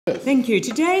Thank you.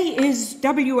 Today is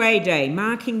WA Day,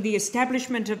 marking the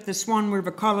establishment of the Swan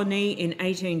River Colony in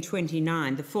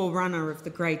 1829, the forerunner of the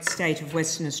great state of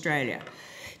Western Australia.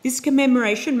 This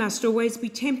commemoration must always be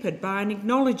tempered by an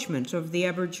acknowledgement of the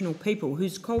Aboriginal people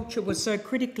whose culture was so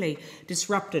critically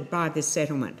disrupted by this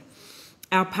settlement.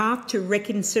 Our path to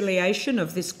reconciliation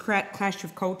of this clash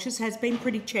of cultures has been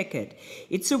pretty checkered.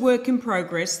 It's a work in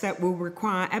progress that will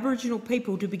require Aboriginal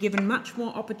people to be given much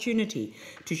more opportunity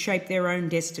to shape their own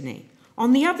destiny.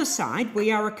 On the other side, we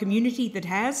are a community that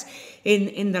has,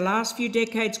 in the last few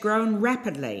decades, grown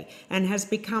rapidly and has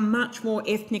become much more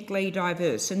ethnically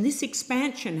diverse. And this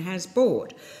expansion has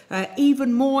brought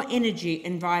even more energy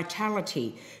and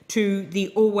vitality to the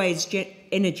always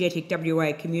energetic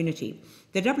WA community.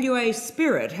 The WA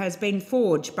spirit has been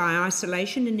forged by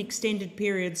isolation and extended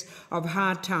periods of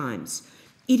hard times.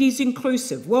 It is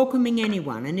inclusive, welcoming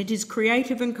anyone, and it is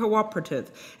creative and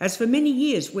cooperative, as for many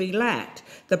years we lacked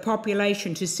the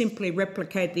population to simply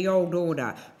replicate the old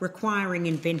order, requiring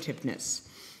inventiveness.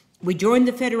 We joined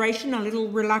the Federation a little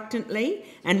reluctantly,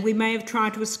 and we may have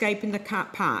tried to escape in the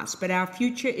past, but our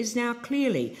future is now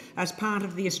clearly as part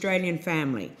of the Australian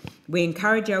family. We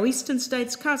encourage our Eastern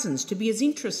States cousins to be as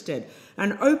interested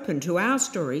and open to our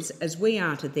stories as we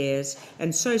are to theirs,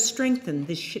 and so strengthen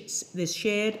this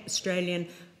shared Australian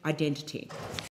identity.